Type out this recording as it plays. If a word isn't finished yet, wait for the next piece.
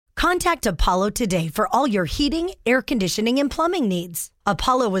Contact Apollo today for all your heating, air conditioning, and plumbing needs.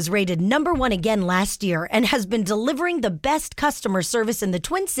 Apollo was rated #1 again last year and has been delivering the best customer service in the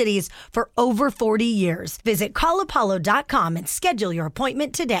Twin Cities for over 40 years. Visit callapollo.com and schedule your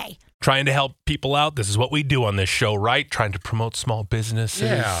appointment today. Trying to help people out. This is what we do on this show, right? Trying to promote small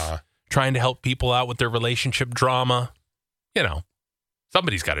businesses. Yeah. Trying to help people out with their relationship drama. You know,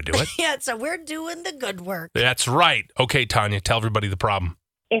 somebody's got to do it. Yeah, so we're doing the good work. That's right. Okay, Tanya, tell everybody the problem.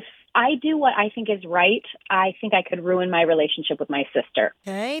 If I do what I think is right, I think I could ruin my relationship with my sister.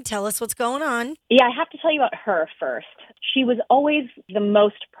 Okay, tell us what's going on. Yeah, I have to tell you about her first. She was always the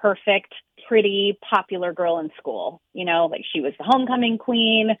most perfect, pretty, popular girl in school. You know, like she was the homecoming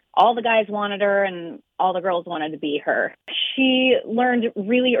queen. All the guys wanted her and all the girls wanted to be her. She learned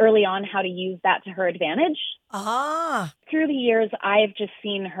really early on how to use that to her advantage. Ah. Through the years, I've just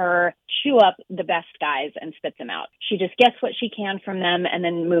seen her chew up the best guys and spit them out. She just gets what she can from them and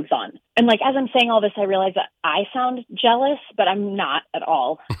then moves on. And like, as I'm saying all this, I realize that I sound jealous, but I'm not at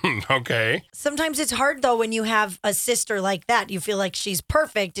all. Okay. Sometimes it's hard, though, when you have a sister like that. You feel like she's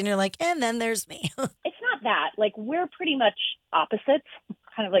perfect, and you're like, and then there's me. It's not that. Like, we're pretty much opposites,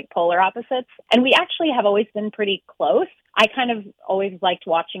 kind of like polar opposites. And we actually have always been pretty close. I kind of always liked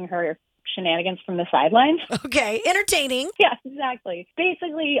watching her shenanigans from the sidelines. Okay, entertaining. Yeah, exactly.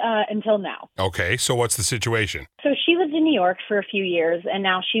 Basically, until now. Okay, so what's the situation? So she lived in New York for a few years, and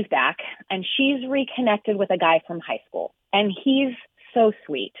now she's back, and she's reconnected with a guy from high school. And he's so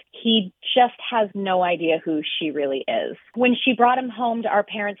sweet. He just has no idea who she really is. When she brought him home to our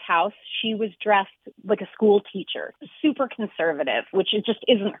parents' house, she was dressed like a school teacher, super conservative, which it just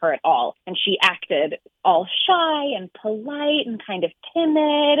isn't her at all. And she acted all shy and polite and kind of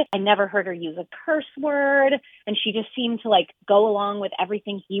timid. I never heard her use a curse word. And she just seemed to like go along with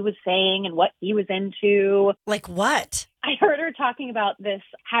everything he was saying and what he was into. Like what? I heard her talking about this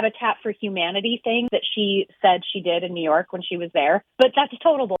Habitat for Humanity thing that she said she did in New York when she was there. But that's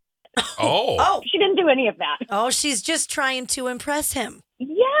total bull. Oh. She didn't do any of that. Oh, she's just trying to impress him.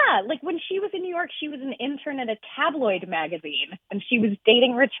 Yeah, like when she was in New York, she was an intern at a tabloid magazine, and she was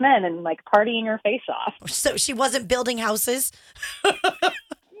dating rich men and like partying her face off. So she wasn't building houses?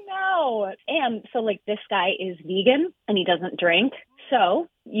 No. And so like this guy is vegan and he doesn't drink. So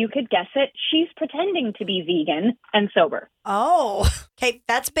you could guess it. She's pretending to be vegan and sober. Oh, okay.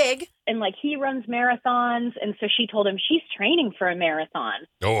 That's big. And like he runs marathons. And so she told him she's training for a marathon.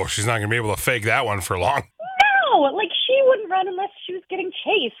 Oh, she's not going to be able to fake that one for long. No, like she wouldn't run unless she was getting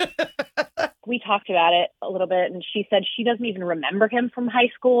chased. We talked about it a little bit, and she said she doesn't even remember him from high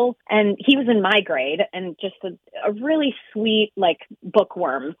school. And he was in my grade and just a really sweet, like,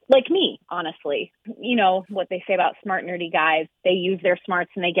 bookworm, like me, honestly. You know what they say about smart, nerdy guys. They use their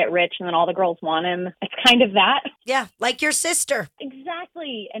smarts and they get rich, and then all the girls want him. It's kind of that. Yeah, like your sister.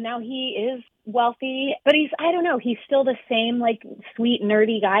 Exactly. And now he is wealthy, but I don't know, he's still the same, like, sweet,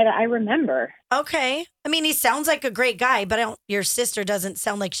 nerdy guy that I remember. Okay. I mean, he sounds like a great guy, but your sister doesn't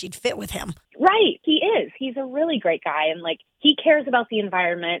sound like she'd fit with him. Right. He is. He's a really great guy. And like, he cares about the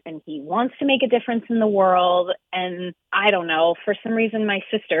environment and he wants to make a difference in the world. And I don't know, for some reason, my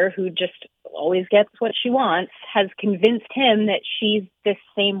sister, who just always gets what she wants, has convinced him that she's this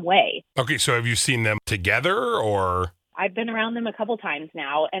same way. Okay. So have you seen them together or? I've been around them a couple times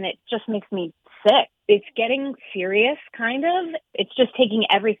now, and it just makes me sick. It's getting serious, kind of. It's just taking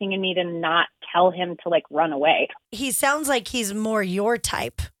everything in me to not tell him to, like, run away. He sounds like he's more your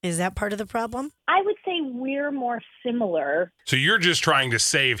type. Is that part of the problem? I would say we're more similar. So you're just trying to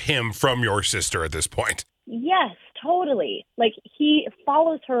save him from your sister at this point? Yes, totally. Like, he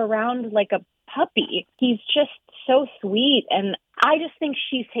follows her around like a puppy. He's just so sweet, and I just think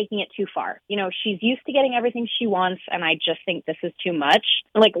she's taking it too far. You know, she's used to getting everything she wants, and I just think this is too much.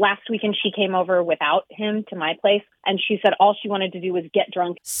 Like last weekend, she came over without him to my place, and she said all she wanted to do was get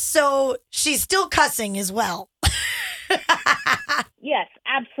drunk. So she's still cussing as well. Yes,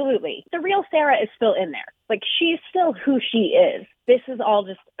 absolutely. The real Sarah is still in there. Like, she's still who she is. This is all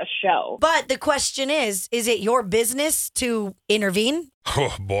just a show. But the question is it your business to intervene?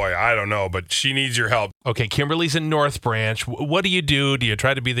 Oh, boy, I don't know, but she needs your help. Okay, Kimberly's in North Branch. What do you do? Do you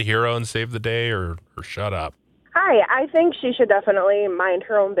try to be the hero and save the day or shut up? Hi, I think she should definitely mind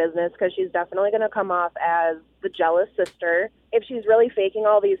her own business because she's definitely going to come off as the jealous sister. If she's really faking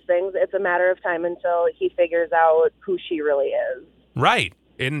all these things, it's a matter of time until he figures out who she really is. Right.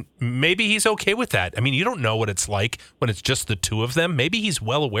 And maybe he's okay with that. I mean, you don't know what it's like when it's just the two of them. Maybe he's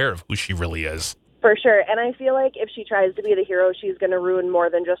well aware of who she really is. For sure. And I feel like if she tries to be the hero, she's going to ruin more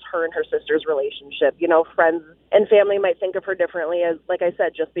than just her and her sister's relationship. You know, friends and family might think of her differently as, like I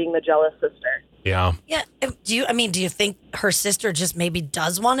said, just being the jealous sister. Yeah. Yeah. Do you think her sister just maybe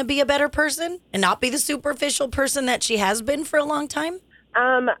does want to be a better person and not be the superficial person that she has been for a long time?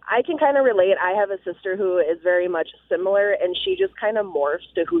 I can kind of relate. I have a sister who is very much similar, and she just kind of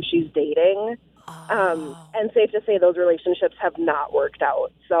morphs to who she's dating. And safe to say those relationships have not worked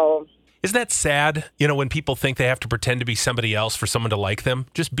out. So... Isn't that sad? You know, when people think they have to pretend to be somebody else for someone to like them,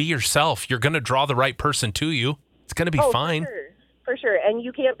 just be yourself. You're going to draw the right person to you. It's going to be fine. For sure. And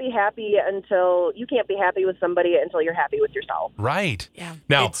you can't be happy with somebody until you're happy with yourself. Right. Yeah.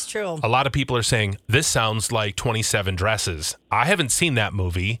 Now, it's true. A lot of people are saying, this sounds like 27 Dresses. I haven't seen that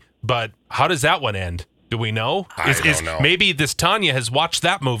movie, but how does that one end? Do we know? I don't know. Maybe this Tanya has watched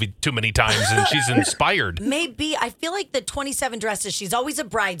that movie too many times and she's inspired. Maybe. I feel like the 27 Dresses, she's always a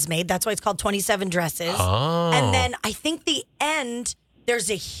bridesmaid. That's why it's called 27 Dresses. Oh. And then I think the end,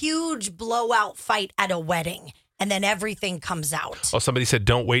 there's a huge blowout fight at a wedding. And then everything comes out. Oh, somebody said,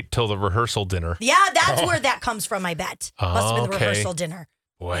 don't wait till the rehearsal dinner. Yeah, that's where that comes from, I bet. Must have been the rehearsal dinner.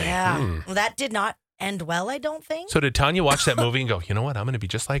 Boy. Yeah. Well, that did not end well, I don't think. So did Tanya watch that movie and go, you know what? I'm going to be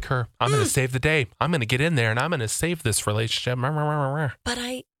just like her. I'm going to save the day. I'm going to get in there and I'm going to save this relationship. But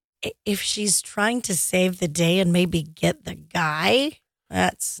if she's trying to save the day and maybe get the guy,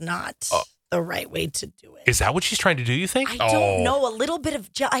 that's not the right way to do it. Is that what she's trying to do, you think? I don't know. A little bit of...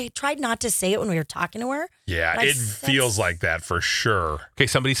 I tried not to say it when we were talking to her. Yeah, it feels like that for sure. Okay,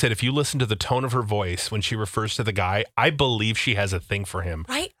 somebody said if you listen to the tone of her voice when she refers to the guy, I believe she has a thing for him.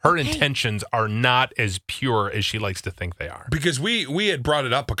 Right? Her intentions are not as pure as she likes to think they are. Because we had brought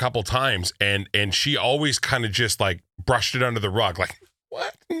it up a couple times, and she always kind of just like brushed it under the rug. Like,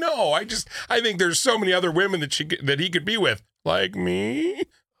 what? No, I think there's so many other women that he could be with. Like me?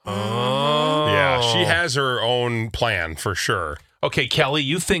 Oh. Yeah, she has her own plan for sure. Okay, Kelly,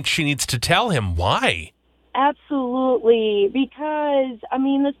 you think she needs to tell him why? Absolutely, because, I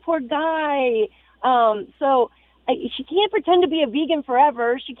mean, this poor guy, she can't pretend to be a vegan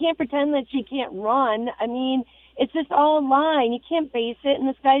forever. She can't pretend that she can't run. I mean, it's just all a lie. You can't base it, and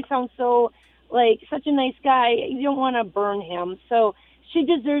this guy sounds so, like, such a nice guy. You don't want to burn him. So she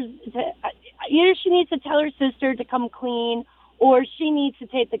deserves to, either she needs to tell her sister to come clean, or she needs to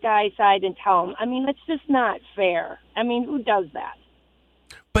take the guy's side and tell him. I mean, that's just not fair. I mean, who does that?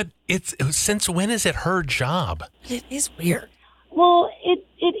 But since when is it her job? It is weird. Well, it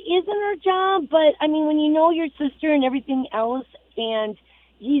isn't her job, but I mean, when you know your sister and everything else, and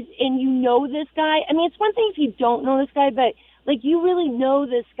you know this guy. I mean, it's one thing if you don't know this guy, but like you really know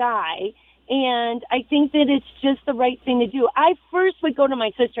this guy, and I think that it's just the right thing to do. I first would go to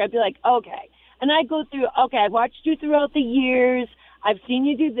my sister. I'd be like, okay. And I go through, okay, I've watched you throughout the years. I've seen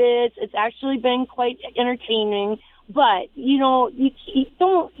you do this. It's actually been quite entertaining. But, you know, you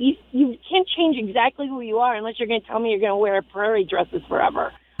can't change exactly who you are unless you're going to tell me you're going to wear prairie dresses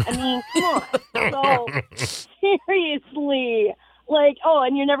forever. I mean, come on. So, seriously. Like,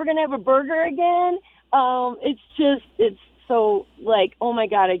 and you're never going to have a burger again? It's so, like, oh, my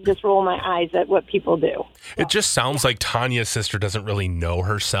God, I just roll my eyes at what people do. It just sounds like Tanya's sister doesn't really know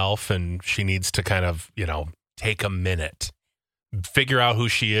herself, and she needs to kind of, take a minute, figure out who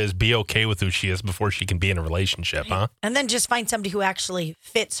she is, be okay with who she is before she can be in a relationship, huh? And then just find somebody who actually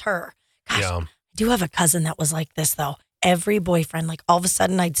fits her. Gosh, Yeah. I do have a cousin that was like this, though. Every boyfriend, like all of a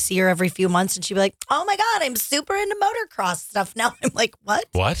sudden I'd see her every few months and she'd be like, oh my God, I'm super into motocross stuff now. I'm like, what?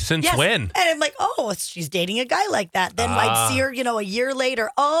 What? Since when? And I'm like, she's dating a guy like that. Then I'd see her, a year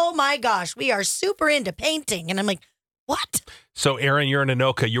later. Oh my gosh, we are super into painting. And I'm like, what? So, Aaron, you're in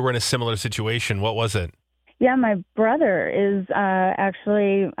Anoka. You were in a similar situation. What was it? Yeah, my brother is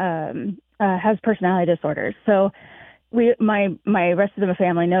actually has personality disorders. So my rest of the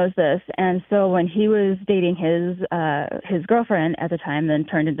family knows this, and so when he was dating his girlfriend at the time, then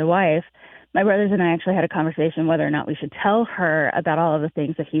turned into wife, my brothers and I actually had a conversation whether or not we should tell her about all of the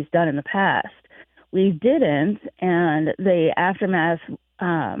things that he's done in the past. We didn't, and the aftermath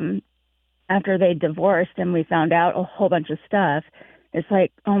after they divorced and we found out a whole bunch of stuff, it's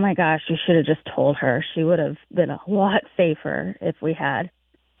like, oh my gosh, you should have just told her. She would have been a lot safer if we had.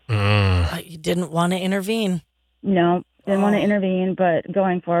 You didn't want to intervene. No, didn't want to intervene, but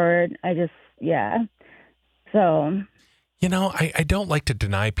going forward, So. I don't like to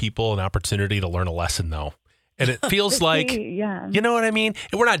deny people an opportunity to learn a lesson, though. And it feels like, you know what I mean?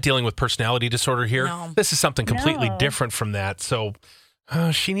 And we're not dealing with personality disorder here. No. This is something completely different from that. So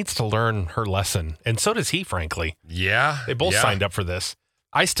she needs to learn her lesson. And so does he, frankly. Yeah. They both signed up for this.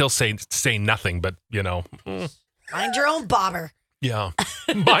 I still say nothing, but, Find your own bobber. Yeah.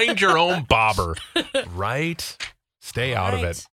 Mind your own bobber. Right? Stay out of it.